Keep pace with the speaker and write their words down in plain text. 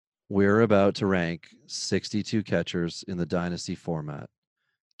We're about to rank 62 catchers in the Dynasty format.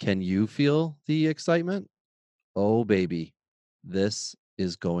 Can you feel the excitement? Oh, baby, this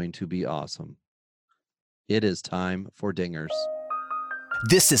is going to be awesome. It is time for Dingers.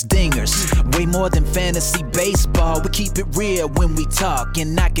 This is Dingers, way more than fantasy baseball. We keep it real when we talk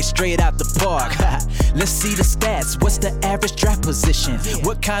and knock it straight out the park. Let's see the stats, what's the average draft position?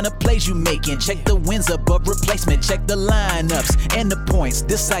 What kind of plays you making? Check the wins above replacement, check the lineups and the points.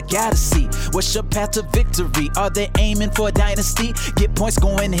 This I gotta see, what's your path to victory? Are they aiming for a dynasty? Get points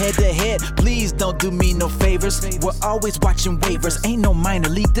going head to head, please don't do me no favors. We're always watching waivers, ain't no minor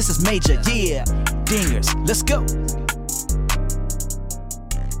league, this is major, yeah. Dingers, let's go.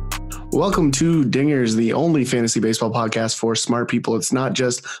 Welcome to Dingers, the only fantasy baseball podcast for smart people. It's not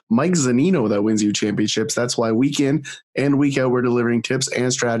just Mike Zunino that wins you championships. That's why week in and week out, we're delivering tips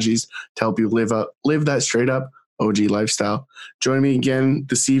and strategies to help you live that straight up OG lifestyle. Joining me again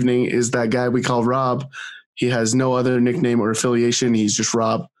this evening is that guy we call Rob. He has no other nickname or affiliation. He's just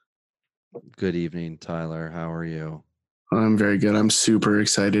Rob. Good evening, Tyler. How are you? I'm very good. I'm super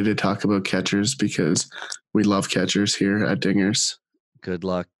excited to talk about catchers because we love catchers here at Dingers. Good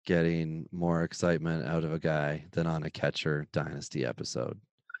luck getting more excitement out of a guy than on a catcher dynasty episode.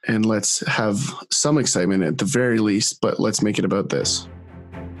 And let's have some excitement at the very least, but let's make it about this.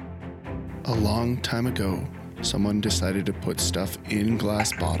 A long time ago, someone decided to put stuff in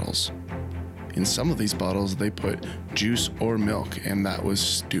glass bottles. In some of these bottles, they put juice or milk, and that was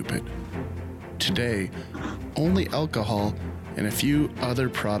stupid. Today, only alcohol and a few other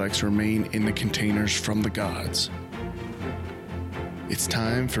products remain in the containers from the gods. It's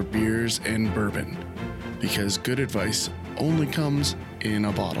time for beers and bourbon, because good advice only comes in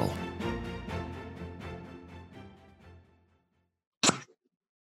a bottle.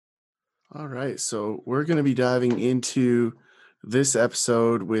 All right, so we're going to be diving into this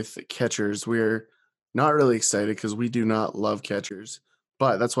episode with catchers. We're not really excited because we do not love catchers,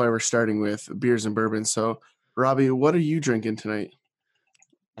 but that's why we're starting with beers and bourbon. So, Robbie, what are you drinking tonight?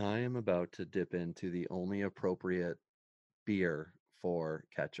 I am about to dip into the only appropriate beer for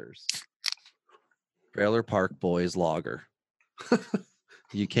catchers. Trailer Park Boys Lager.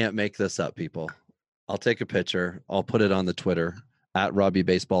 You can't make this up, people. I'll take a picture. I'll put it on the Twitter at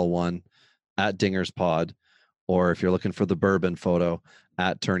RobbieBaseball1, at DingersPod, or if you're looking for the bourbon photo,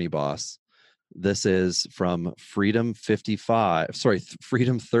 at Tourney Boss. This is from Freedom 35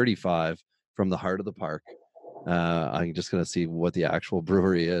 from the heart of the park. I'm just going to see what the actual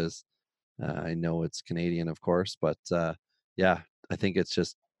brewery is. I know it's Canadian, of course, but yeah, I think it's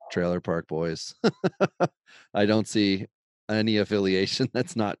just Trailer Park Boys. I don't see any affiliation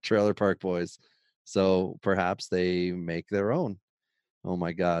that's not Trailer Park Boys. So perhaps they make their own. Oh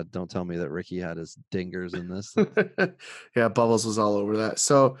my God, don't tell me that Ricky had his dingers in this. Yeah, Bubbles was all over that.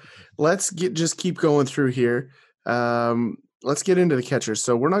 So let's just keep going through here. Let's get into the catchers.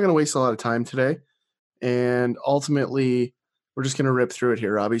 So we're not going to waste a lot of time today. And ultimately, we're just going to rip through it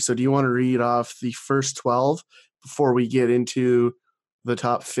here, Robbie. So do you want to read off the first 12 before we get into the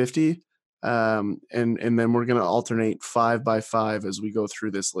top 50? And then we're going to alternate 5 by 5 as we go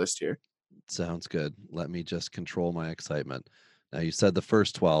through this list here. Sounds good. Let me just control my excitement. Now, you said the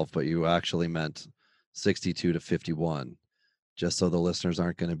first 12, but you actually meant 62 to 51. Just so the listeners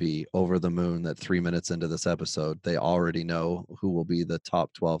aren't going to be over the moon that 3 minutes into this episode, they already know who will be the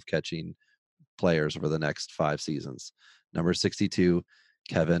top 12 catching players over the next 5 seasons. Number 62,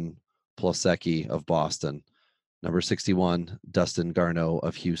 Kevin Plosecki of Boston. Number 61, Dustin Garneau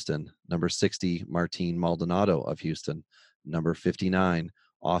of Houston. Number 60, Martin Maldonado of Houston. Number 59,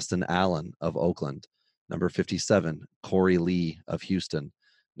 Austin Allen of Oakland. Number 57, Corey Lee of Houston.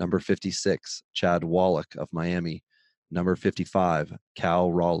 Number 56, Chad Wallach of Miami. Number 55,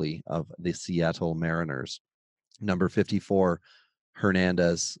 Cal Raleigh of the Seattle Mariners. Number 54,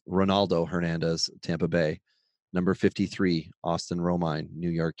 Ronaldo Hernandez, Tampa Bay. Number 53, Austin Romine,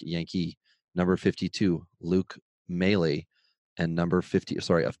 New York Yankee. Number 52, Luke Maile, and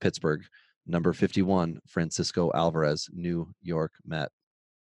of Pittsburgh. Number 51, Francisco Alvarez, New York Met.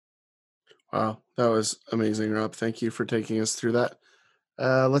 Wow, that was amazing, Rob. Thank you for taking us through that.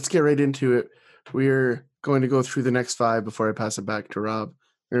 Let's get right into it. We're going to go through the next 5 before I pass it back to Rob.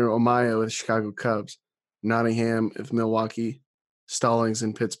 Amaya with Chicago Cubs, Nottingham with Milwaukee, Stallings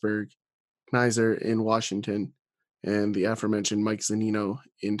in Pittsburgh, Kniser in Washington, and the aforementioned Mike Zunino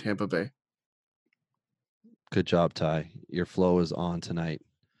in Tampa Bay. Good job, Ty. Your flow is on tonight.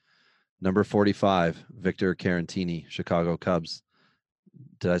 Number 45, Victor Caratini, Chicago Cubs.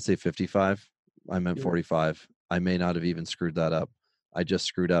 Did I say 55? I meant 45. I may not have even screwed that up. I just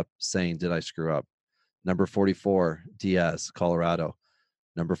screwed up saying, did I screw up? Number 44, Diaz, Colorado.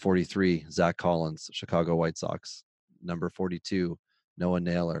 Number 43, Zach Collins, Chicago White Sox. Number 42, Noah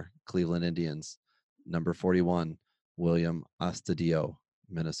Naylor, Cleveland Indians. Number 41, William Astudillo,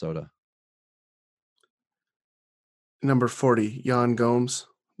 Minnesota. Number 40, Jan Gomes.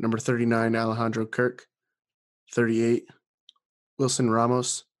 Number 39, Alejandro Kirk. 38, Wilson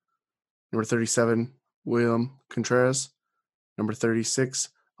Ramos. Number 37, William Contreras. Number 36,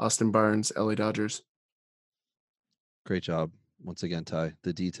 Austin Barnes, LA Dodgers. Great job. Once again, Ty,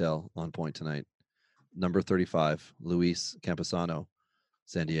 the detail on point tonight. Number 35, Luis Camposano,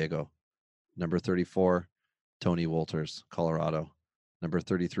 San Diego. Number 34, Tony Wolters, Colorado. Number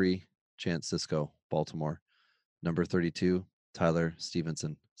 33, Chance Cisco, Baltimore. Number 32, Tyler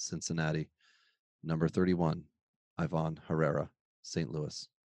Stevenson, Cincinnati. Number 31, Ivan Herrera, St. Louis.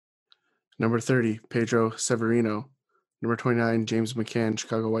 Number 30, Pedro Severino. Number 29, James McCann,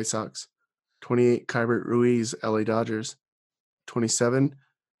 Chicago White Sox. 28, Kybert Ruiz, LA Dodgers. 27,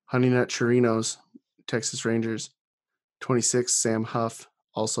 Honeynut Chirinos, Texas Rangers. 26, Sam Huff,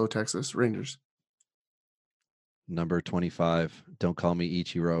 also Texas Rangers. Number 25, Don't Call Me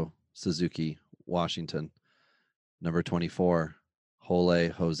Ichiro, Suzuki, Washington. Number 24,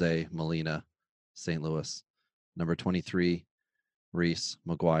 Jose Molina, St. Louis. Number 23, Reese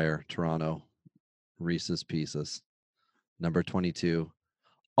McGuire, Toronto, Reese's Pieces. Number 22,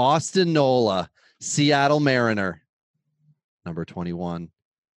 Austin Nola, Seattle Mariner. Number 21,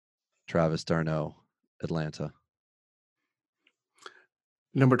 Travis d'Arnaud, Atlanta.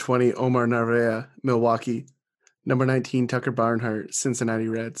 Number 20, Omar Narvaez, Milwaukee. Number 19, Tucker Barnhart, Cincinnati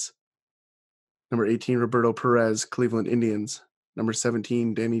Reds. Number 18, Roberto Perez, Cleveland Indians. Number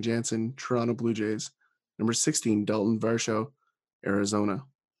 17, Danny Jansen, Toronto Blue Jays. Number 16, Dalton Varsho, Arizona.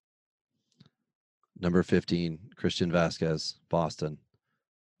 Number 15, Christian Vasquez, Boston.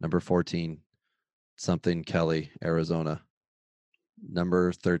 Number 14, something Kelly, Arizona.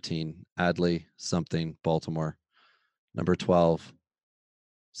 Number 13, Adley something, Baltimore. Number 12,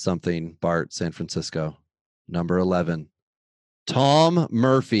 something Bart, San Francisco. Number 11, Tom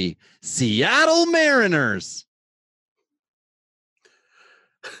Murphy, Seattle Mariners.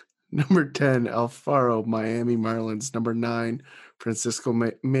 Number 10, Alfaro, Miami Marlins. Number 9, Francisco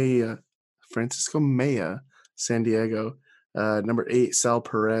Maya, San Diego. Number 8, Sal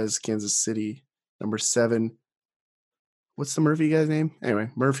Perez, Kansas City. Number 7, what's the Murphy guy's name? Anyway,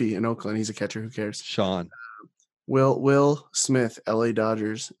 Murphy in Oakland. He's a catcher. Who cares? Sean. Will Smith, LA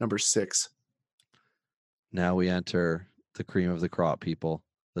Dodgers. Number 6. Now we enter the cream of the crop, people.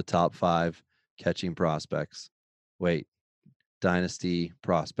 The top 5 catching prospects. Wait, dynasty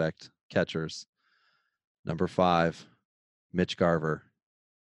prospect catchers. Number 5, Mitch Garver.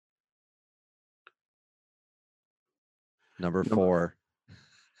 Number 4,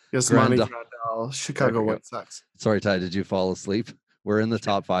 Yasmani Grandal, Chicago White Sox. Sorry, Ty, did you fall asleep? We're in the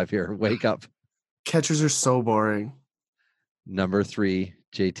top 5 here. Wake up. Catchers are so boring. Number 3,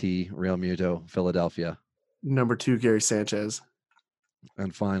 JT Realmuto, Philadelphia. Number 2, Gary Sanchez.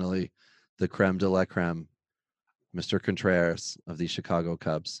 And finally, the creme de la creme, Mr. Contreras of the Chicago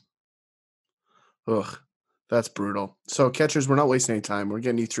Cubs. Ugh, that's brutal. So catchers, we're not wasting any time. We're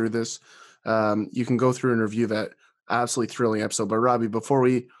getting you through this. You can go through and review that absolutely thrilling episode. But Robbie, before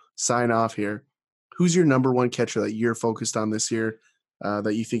we sign off here, who's your number 1 catcher that you're focused on this year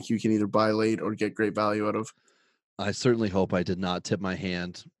that you think you can either buy late or get great value out of? I certainly hope I did not tip my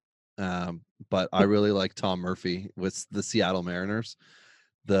hand, but I really like Tom Murphy with the Seattle Mariners.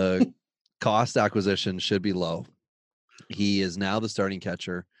 The cost acquisition should be low. He is now the starting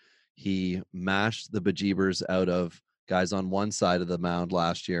catcher. He mashed the bejeebers out of guys on one side of the mound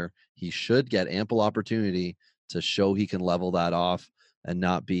last year. He should get ample opportunity to show he can level that off and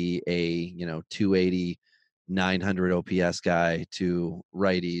not be a 280, 900 OPS guy to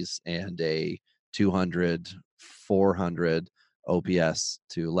righties and a 200, 400 OPS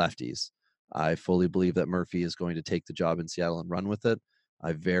to lefties. I fully believe that Murphy is going to take the job in Seattle and run with it.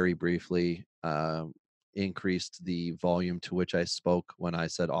 I very briefly increased the volume to which I spoke when I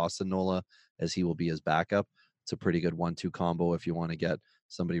said Austin Nola, as he will be his backup. It's a pretty good 1-2 combo if you want to get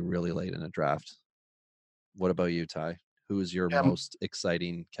somebody really late in a draft. What about you, Ty? Who is your most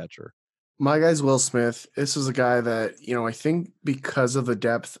exciting catcher? My guy's Will Smith. This is a guy that, I think because of the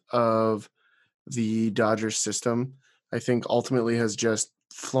depth of the Dodgers system, I think ultimately has just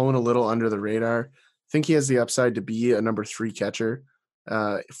flown a little under the radar. I think he has the upside to be a number 3 catcher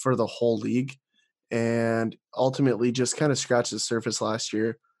for the whole league, and ultimately just kind of scratched the surface last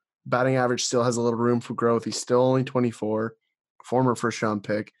year. Batting average still has a little room for growth. He's still only 24, former first-round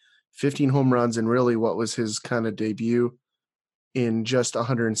pick, 15 home runs, and really what was his kind of debut in just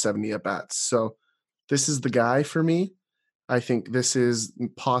 170 at-bats. So this is the guy for me. I think this is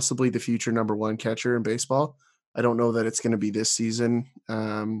possibly the future number one catcher in baseball. I don't know that it's going to be this season,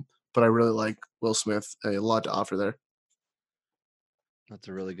 but I really like Will Smith. A lot to offer there. That's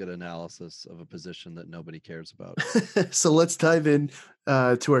a really good analysis of a position that nobody cares about. So let's dive in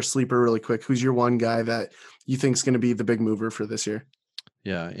to our sleeper really quick. Who's your one guy that you think is going to be the big mover for this year?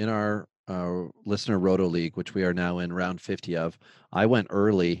 Yeah, in our listener Roto League, which we are now in round 50 of, I went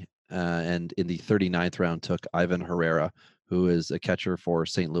early and in the 39th round took Ivan Herrera, who is a catcher for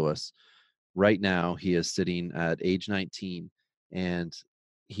St. Louis. Right now, he is sitting at age 19, and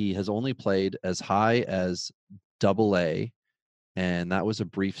he has only played as high as Double-A, and that was a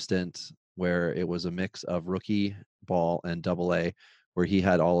brief stint where it was a mix of rookie ball and Double-A, where he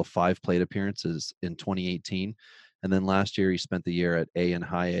had all of 5 plate appearances in 2018. And then last year, he spent the year at A and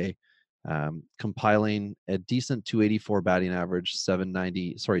High A, compiling a decent 284 batting average,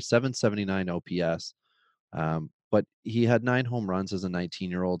 779 OPS. But he had 9 home runs as a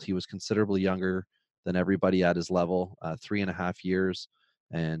 19-year-old. He was considerably younger than everybody at his level, 3.5 years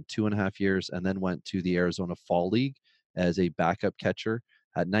and 2.5 years, and then went to the Arizona Fall League as a backup catcher.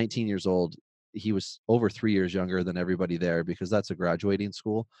 At 19 years old, he was over 3 years younger than everybody there because that's a graduating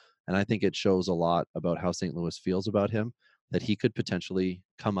school. And I think it shows a lot about how St. Louis feels about him, that he could potentially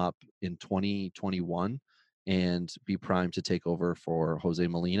come up in 2021 and be primed to take over for Jose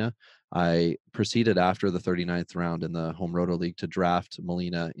Molina. I proceeded after the 39th round in the Home Roto League to draft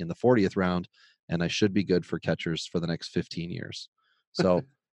Molina in the 40th round, and I should be good for catchers for the next 15 years. So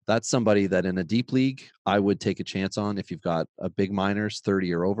that's somebody that in a deep league, I would take a chance on. If you've got a big minors,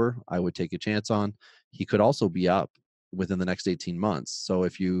 30 or over, I would take a chance on. He could also be up within the next 18 months. So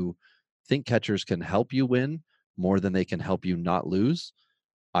if you think catchers can help you win more than they can help you not lose,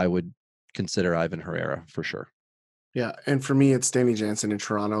 I would consider Ivan Herrera for sure. Yeah, and for me, it's Danny Jansen in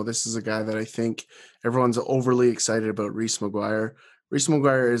Toronto. This is a guy that I think everyone's overly excited about. Reese McGuire. Reese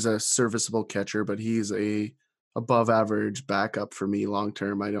McGuire is a serviceable catcher, but he's a above average backup for me long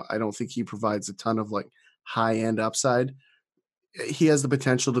term. I don't think he provides a ton of like high end upside. He has the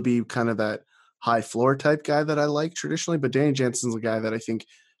potential to be kind of that high floor type guy that I like traditionally, but Danny Jansen's a guy that I think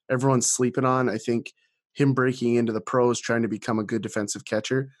everyone's sleeping on. I think him breaking into the pros, trying to become a good defensive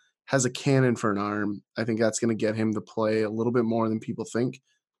catcher, has a cannon for an arm. I think that's going to get him to play a little bit more than people think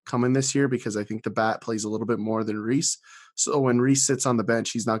coming this year, because I think the bat plays a little bit more than Reese. So when Reese sits on the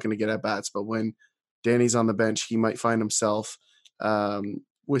bench, he's not going to get at bats, but when Danny's on the bench, he might find himself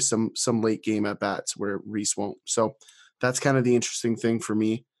with some late game at bats where Reese won't. So that's kind of the interesting thing for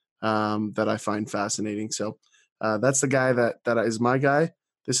me that I find fascinating. So that's the guy that is my guy.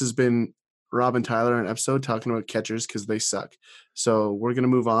 This has been Rob and Tyler, an episode talking about catchers because they suck. So we're going to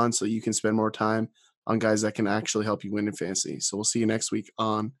move on so you can spend more time on guys that can actually help you win in fantasy. So we'll see you next week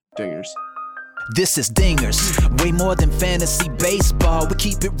on Dingers. This is Dingers, way more than fantasy baseball. We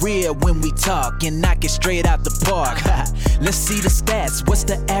keep it real when we talk and knock it straight out the park. Let's see the stats, what's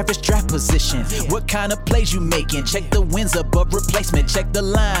the average draft position? What kind of plays you making? Check the wins above replacement, check the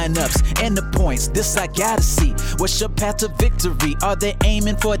lineups and the points. This I gotta see, what's your path to victory? Are they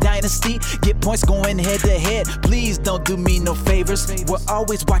aiming for a dynasty? Get points going head to head, please don't do me no favors. We're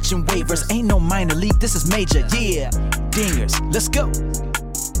always watching waivers, ain't no minor league, this is major, yeah. Dingers, let's go.